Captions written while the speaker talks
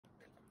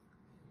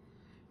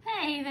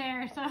Hey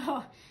there.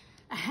 So,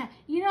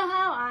 you know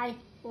how I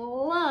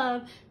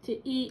love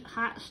to eat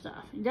hot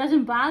stuff. It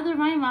doesn't bother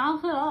my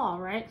mouth at all,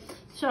 right?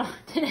 So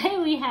today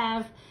we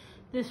have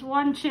this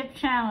one chip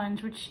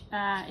challenge, which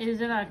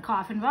is in a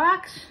coffin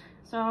box.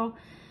 So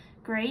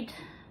great.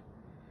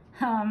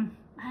 I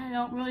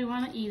don't really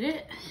want to eat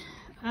it.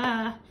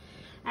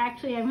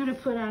 Actually, I'm going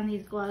to put on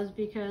these gloves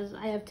because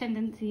I have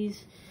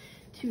tendencies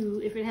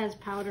to, if it has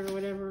powder or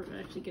whatever,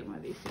 actually get one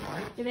of these.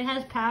 If it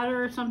has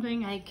powder or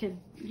something, I could,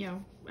 you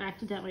know,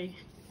 accidentally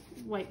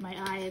wipe my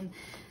eye and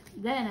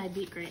then I'd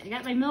be great. I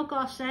got my milk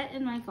all set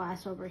in my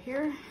glass over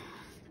here.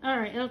 All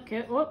right,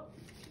 okay. Whoop.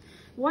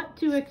 What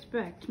to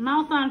expect?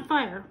 Mouth on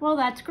fire. Well,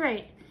 that's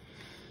great.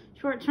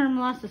 Short-term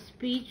loss of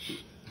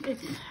speech.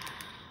 It's.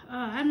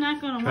 I'm not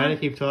gonna. Try to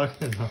keep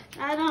talking.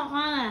 I don't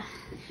wanna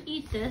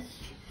eat this.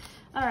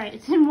 All right,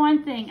 it's in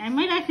one thing. I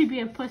might actually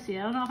be a pussy.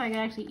 I don't know if I can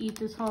actually eat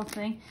this whole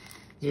thing.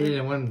 So eat it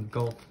in one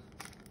gulp.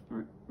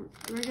 We're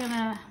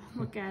gonna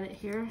look at it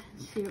here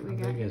and see what we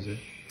got. How big is it?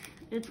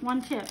 It's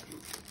one chip.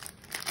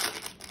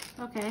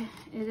 Okay,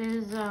 it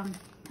is, oh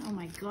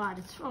my God,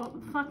 it's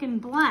fucking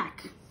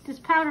black. This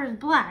powder is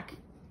black.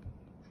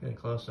 Get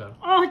close up.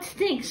 Oh, it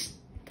stinks.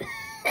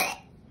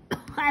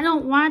 I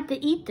don't want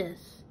to eat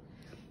this.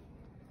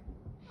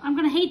 I'm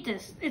gonna hate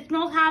this. It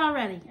smells hot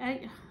already.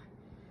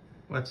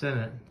 What's in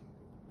it?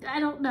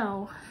 I don't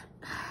know.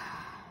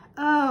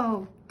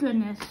 Oh,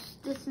 goodness.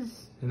 This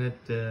is... Isn't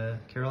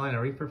it Carolina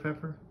Reaper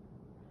pepper?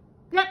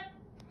 Yep.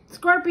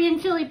 Scorpion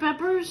chili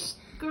peppers.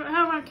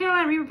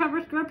 Carolina Reaper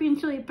peppers, scorpion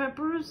chili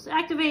peppers,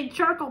 activated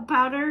charcoal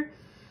powder,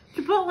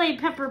 chipotle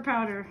pepper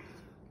powder.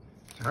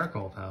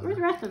 Charcoal powder? Where's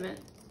the rest of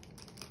it?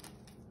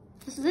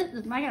 This is it?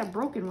 I got a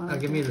broken one. Oh,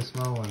 give me the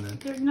small one then.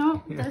 There's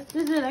no, Yeah. this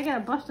is it. I got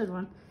a busted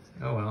one.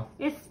 Oh well.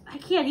 I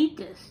can't eat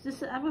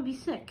this. I'm gonna be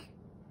sick.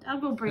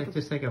 I'll go break Let's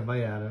just take a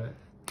bite out of it.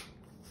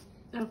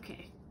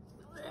 Okay.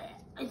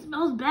 It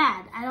smells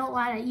bad. I don't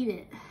want to eat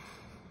it.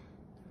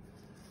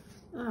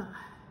 Ugh.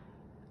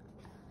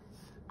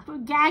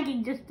 I'm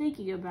gagging just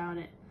thinking about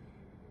it.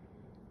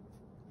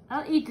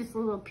 I'll eat this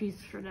little piece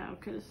for now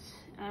because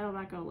I'm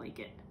not gonna like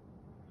it.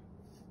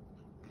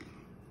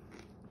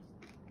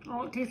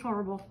 Oh, it tastes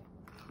horrible.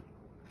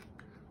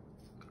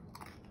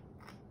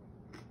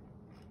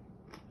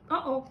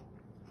 Uh-oh.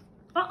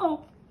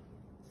 Uh-oh.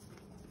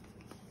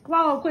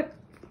 Swallow quick.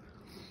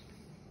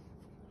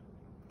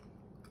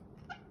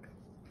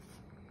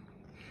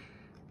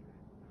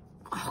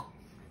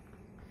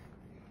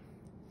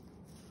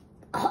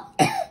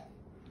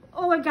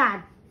 Oh my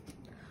God.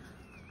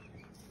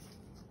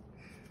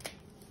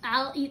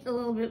 I'll eat a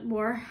little bit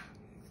more.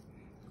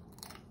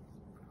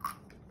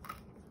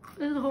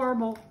 This is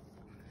horrible.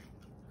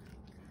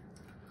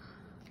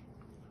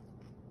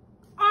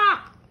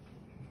 Ah!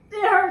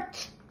 It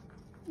hurts.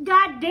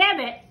 God damn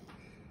it.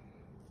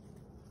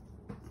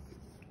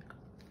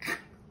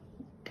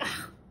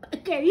 I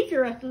can't eat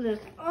the rest of this.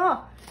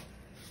 Oh.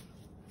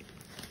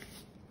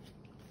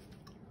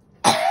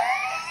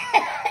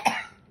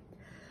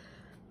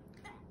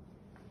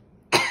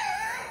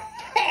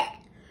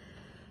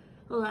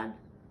 Hold on.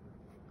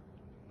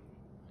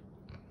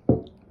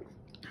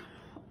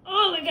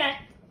 Oh my God.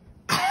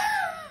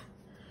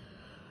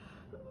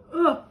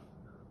 Oh.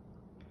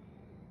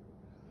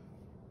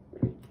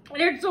 It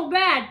hurts so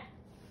bad.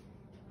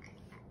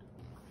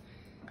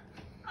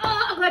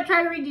 Oh, I'm gonna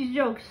try to read these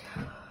jokes.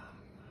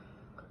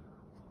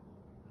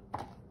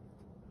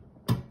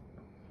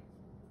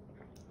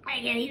 I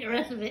can't eat the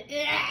rest of it.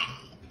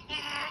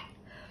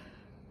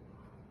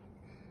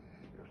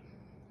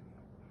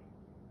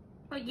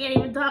 I can't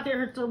even talk, it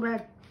hurts so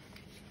bad.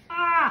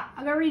 Ah,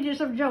 I'm gonna read you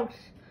some jokes.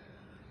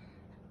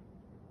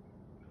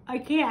 I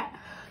can't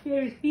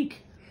even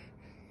speak.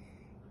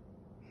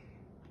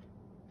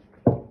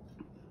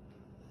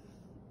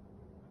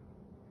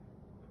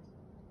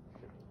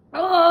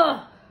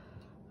 Oh!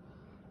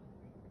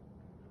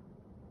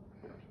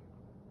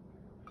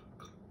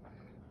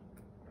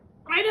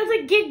 Why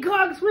doesn't King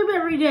Kong swim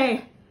every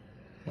day?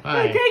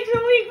 Why? It takes a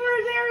week for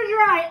his hair to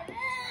dry.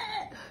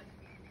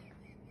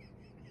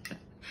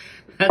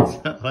 That's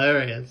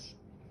hilarious.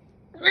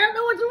 I don't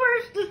know what's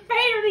worse, the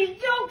pain or these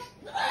jokes.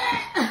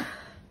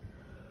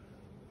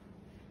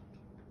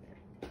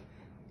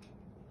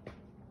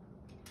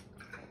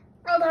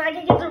 Hold on, I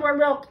can get some more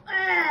milk.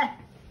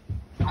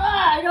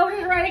 I know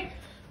he's ready.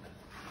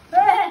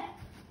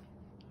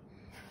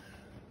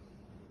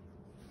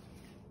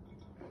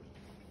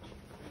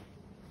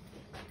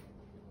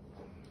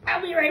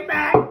 I'll be right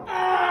back.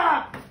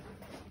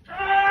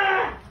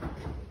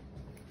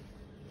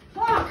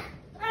 Fuck.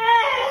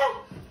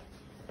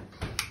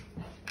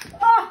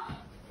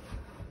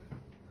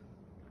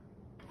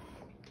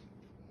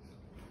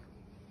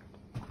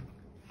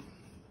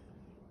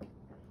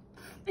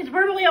 It's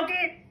perfectly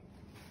okay.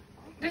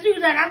 Just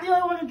use that. I'm the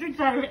only one that drinks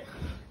out of it.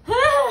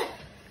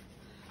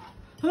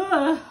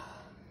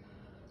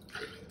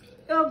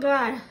 Oh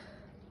God.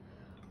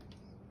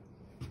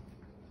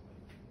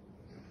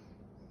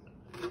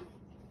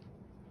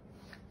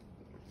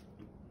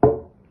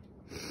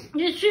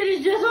 This shit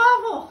is just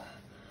awful.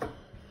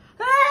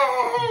 Ah!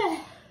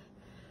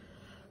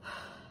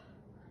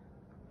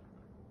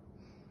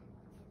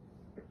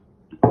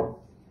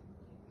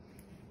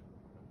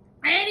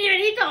 I didn't even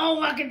eat the whole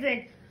fucking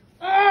thing.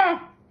 Ugh.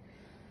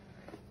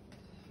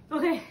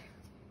 Okay.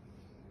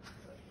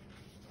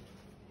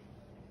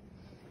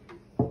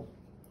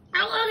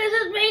 How long is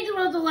this main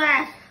supposed to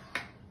last?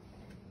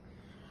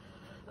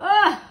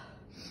 Ugh.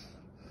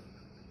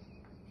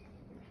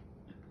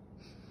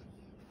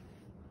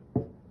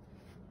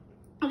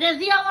 I'm gonna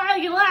see how long I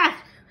can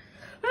last.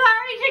 Not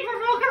anything for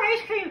milk or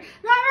ice cream.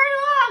 Not very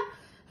long.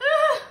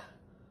 Ugh.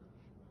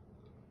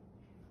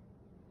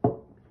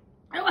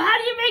 How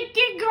do you make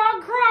King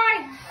Kong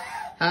cry?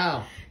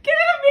 How? Get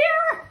in the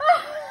mirror.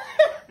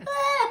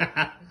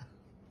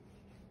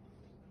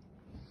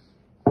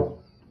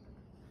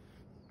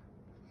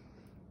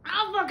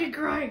 I'll fucking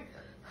cry.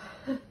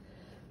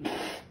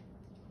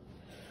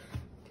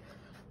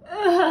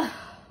 Ugh.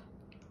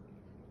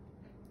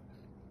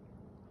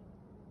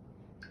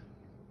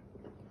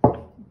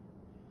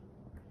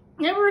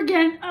 Never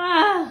again.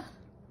 I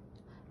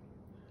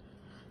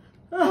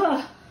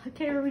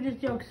can't read his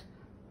jokes.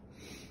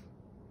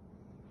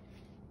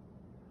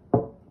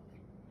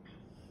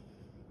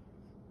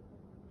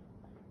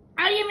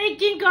 How do you make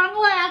King Kong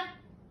laugh?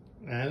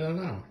 I don't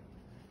know.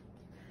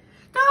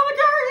 Tell him a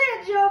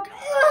Tarzan joke.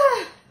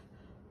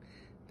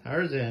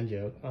 Tarzan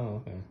joke.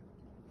 Oh, okay.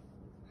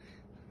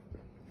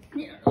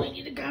 You don't really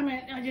need to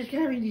comment. I just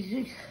gotta read these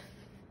things.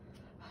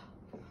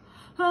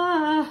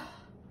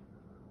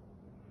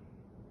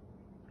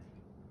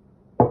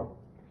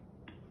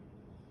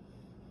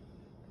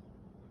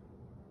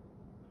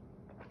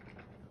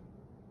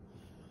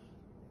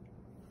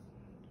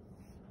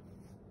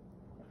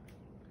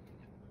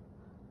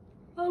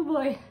 Oh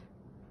boy.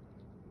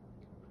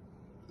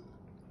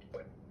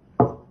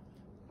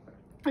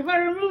 If I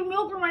remove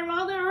milk from my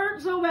mouth, it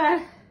hurts so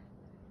bad.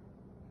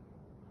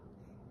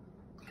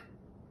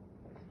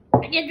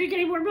 I can't drink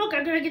any more milk.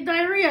 I'm gonna get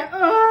diarrhea.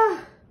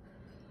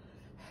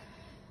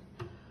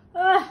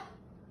 How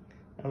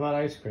about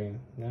ice cream?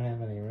 You don't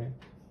have any, right?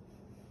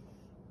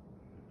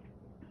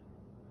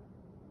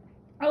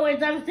 Oh,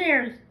 it's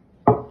upstairs.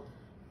 I'm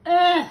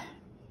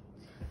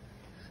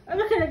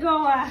just gonna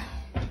go.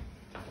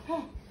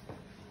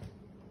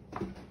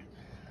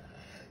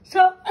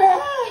 So.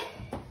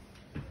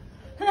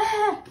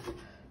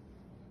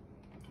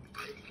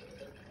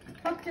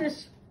 Fuck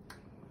this.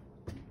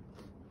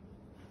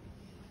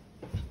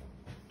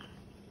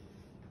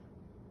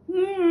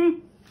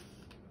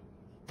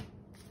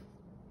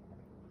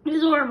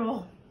 It's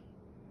horrible.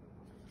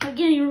 I can't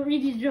even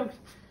read these jokes.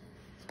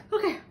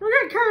 Okay, we're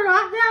gonna turn it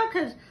off now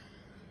because,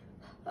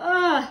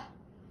 oh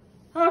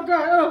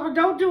god, oh,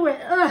 don't do it.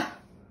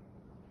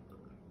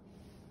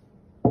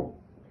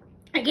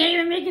 I can't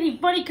even make any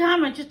funny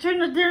comments. Just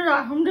turn it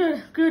off. I'm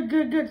good.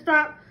 Good.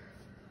 Stop.